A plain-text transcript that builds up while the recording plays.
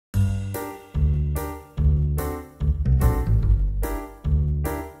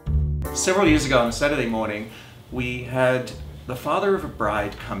Several years ago on a Saturday morning, we had the father of a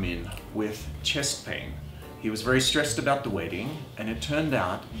bride come in with chest pain. He was very stressed about the wedding, and it turned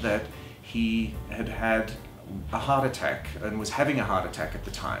out that he had had a heart attack and was having a heart attack at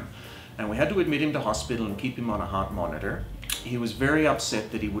the time. And we had to admit him to hospital and keep him on a heart monitor. He was very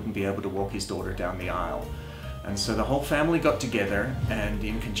upset that he wouldn't be able to walk his daughter down the aisle. And so the whole family got together and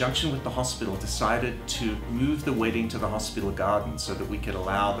in conjunction with the hospital decided to move the wedding to the hospital garden so that we could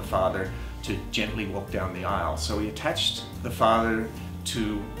allow the father to gently walk down the aisle. So we attached the father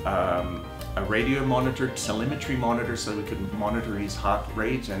to a radio monitor, telemetry monitor, so we could monitor his heart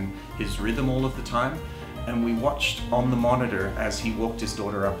rate and his rhythm all of the time. And we watched on the monitor as he walked his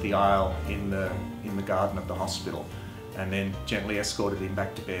daughter up the aisle in the garden of the hospital, and then gently escorted him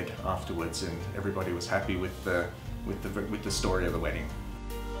back to bed afterwards, and everybody was happy with the story of the wedding.